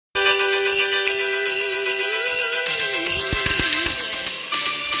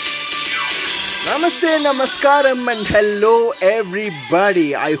Namaste, namaskaram, and hello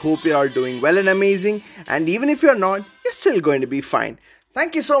everybody. I hope you're all doing well and amazing. And even if you're not, you're still going to be fine.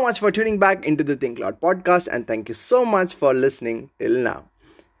 Thank you so much for tuning back into the Think Loud podcast, and thank you so much for listening till now.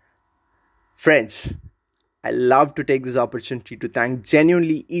 Friends, I love to take this opportunity to thank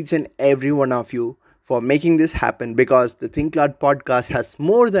genuinely each and every one of you for making this happen because the Think Loud podcast has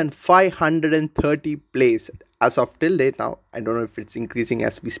more than 530 plays as of till date now. I don't know if it's increasing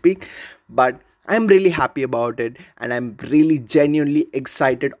as we speak, but I'm really happy about it and I'm really genuinely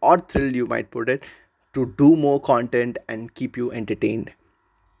excited or thrilled, you might put it, to do more content and keep you entertained.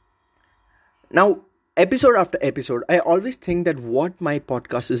 Now, episode after episode, I always think that what my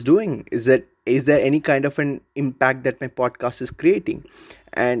podcast is doing is there any kind of an impact that my podcast is creating?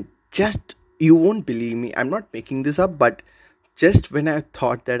 And just you won't believe me, I'm not making this up, but just when I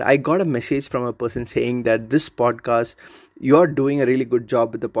thought that, I got a message from a person saying that this podcast, you're doing a really good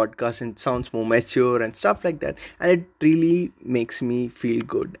job with the podcast and it sounds more mature and stuff like that. And it really makes me feel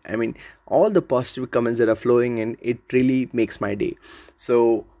good. I mean, all the positive comments that are flowing in, it really makes my day.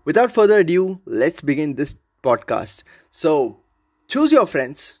 So without further ado, let's begin this podcast. So choose your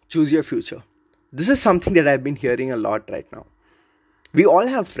friends, choose your future. This is something that I've been hearing a lot right now. We all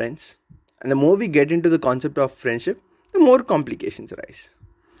have friends, and the more we get into the concept of friendship, the more complications arise.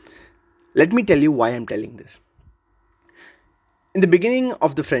 Let me tell you why I'm telling this. In the beginning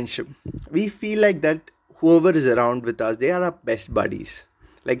of the friendship, we feel like that whoever is around with us, they are our best buddies.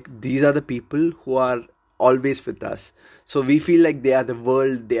 Like these are the people who are always with us. So we feel like they are the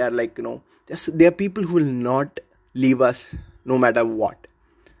world. They are like, they are people who will not leave us no matter what.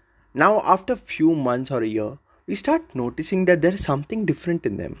 Now, after a few months or a year, we start noticing that there is something different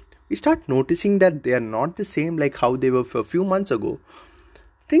in them. We start noticing that they are not the same like how they were for a few months ago.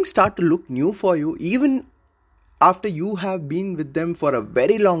 Things start to look new for you even after you have been with them for a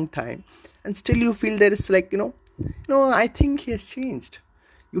very long time, and still you feel there is like, I think he has changed.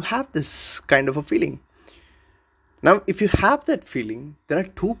 You have this kind of a feeling. Now, if you have that feeling, there are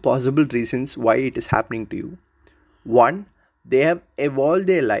two possible reasons why it is happening to you. One, they have evolved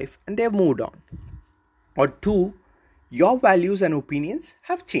their life and they have moved on. Or two, your values and opinions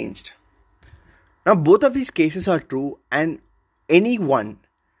have changed. Now, both of these cases are true, and any one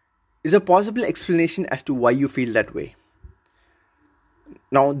is a possible explanation as to why you feel that way.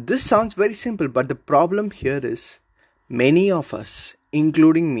 Now, this sounds very simple, but the problem here is many of us,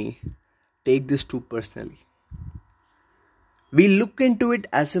 including me, take this too personally. We look into it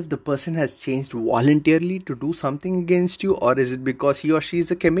as if the person has changed voluntarily to do something against you, or is it because he or she is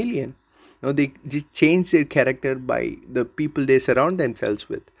a chameleon? No, they change their character by the people they surround themselves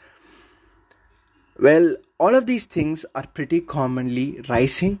with. Well, all of these things are pretty commonly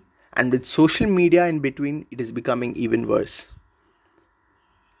rising, and with social media in between, it is becoming even worse.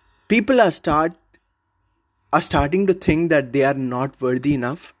 People are starting to think that they are not worthy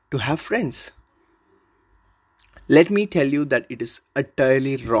enough to have friends. Let me tell you that it is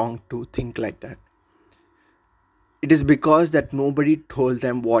utterly wrong to think like that. It is because that nobody told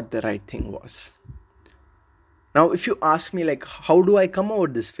them what the right thing was. Now, if you ask me, like, how do I come over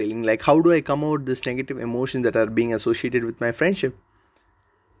this feeling? Like, how do I come over this negative emotions that are being associated with my friendship?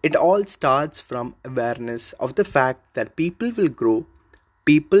 It all starts from awareness of the fact that people will grow,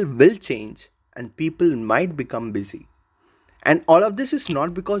 people will change, and people might become busy. And all of this is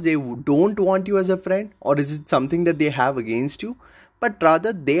not because they don't want you as a friend, or is it something that they have against you, but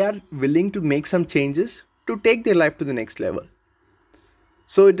rather they are willing to make some changes to take their life to the next level.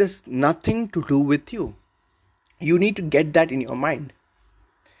 So it has nothing to do with you. You need to get that in your mind.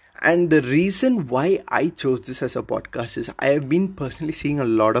 And the reason why I chose this as a podcast is I have been personally seeing a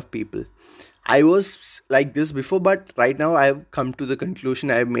lot of people. I was like this before, but right now I have come to the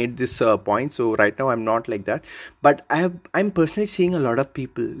conclusion. I have made this point. So right now I'm not like that. But I'm personally seeing a lot of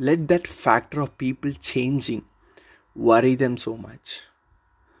people. Let that factor of people changing worry them so much.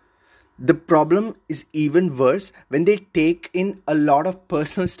 The problem is even worse when they take in a lot of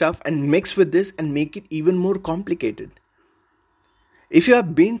personal stuff and mix with this and make it even more complicated. If you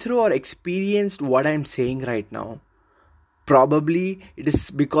have been through or experienced what I'm saying right now, probably it is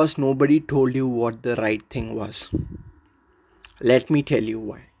because nobody told you what the right thing was. Let me tell you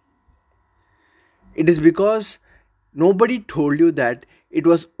why. It is because nobody told you that it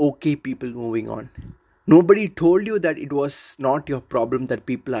was okay people moving on. Nobody told you that it was not your problem that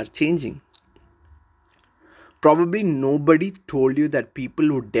people are changing. Probably nobody told you that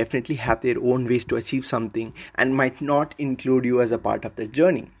people would definitely have their own ways to achieve something and might not include you as a part of the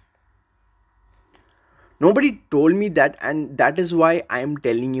journey. Nobody told me that, and that is why I am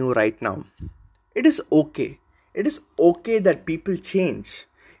telling you right now. It is okay. It is okay that people change.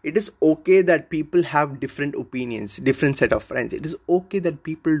 It is okay that people have different opinions, different set of friends. It is okay that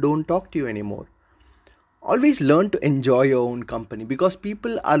people don't talk to you anymore. Always learn to enjoy your own company, because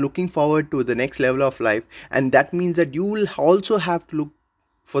people are looking forward to the next level of life, and that means that you will also have to look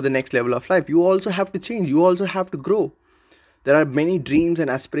for the next level of life. You also have to change, you also have to grow. There are many dreams and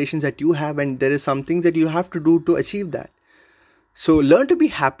aspirations that you have, and there is some things that you have to do to achieve that. So learn to be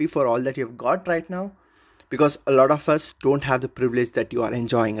happy for all that you've got right now, because a lot of us don't have the privilege that you are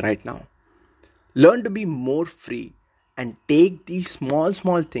enjoying right now. Learn to be more free and take these small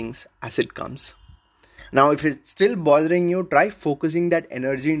things as it comes. Now, if it's still bothering you, try focusing that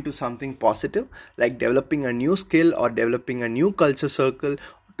energy into something positive, like developing a new skill or developing a new culture circle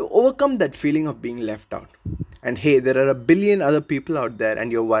to overcome that feeling of being left out. And hey, there are a billion other people out there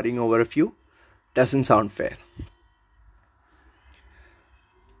and you're worrying over a few. Doesn't sound fair.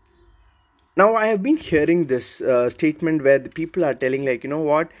 Now, I have been hearing this statement where the people are telling, like, you know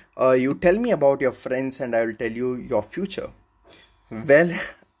what, you tell me about your friends and I will tell you your future. Well,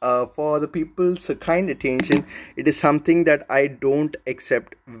 for the people's kind attention, it is something that I don't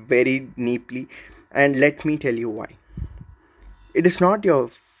accept very deeply. And let me tell you why. It is not your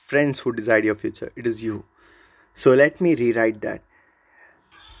friends who decide your future, it is you. So let me rewrite that.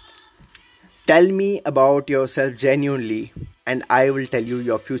 Tell me about yourself genuinely, and I will tell you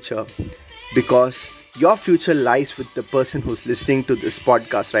your future. Because your future lies with the person who's listening to this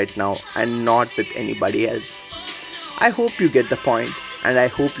podcast right now and not with anybody else. I hope you get the point, and I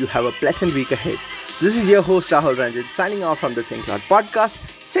hope you have a pleasant week ahead. This is your host Rahul Ranjit signing off from the Think Loud podcast.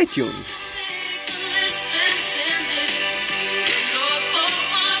 Stay tuned.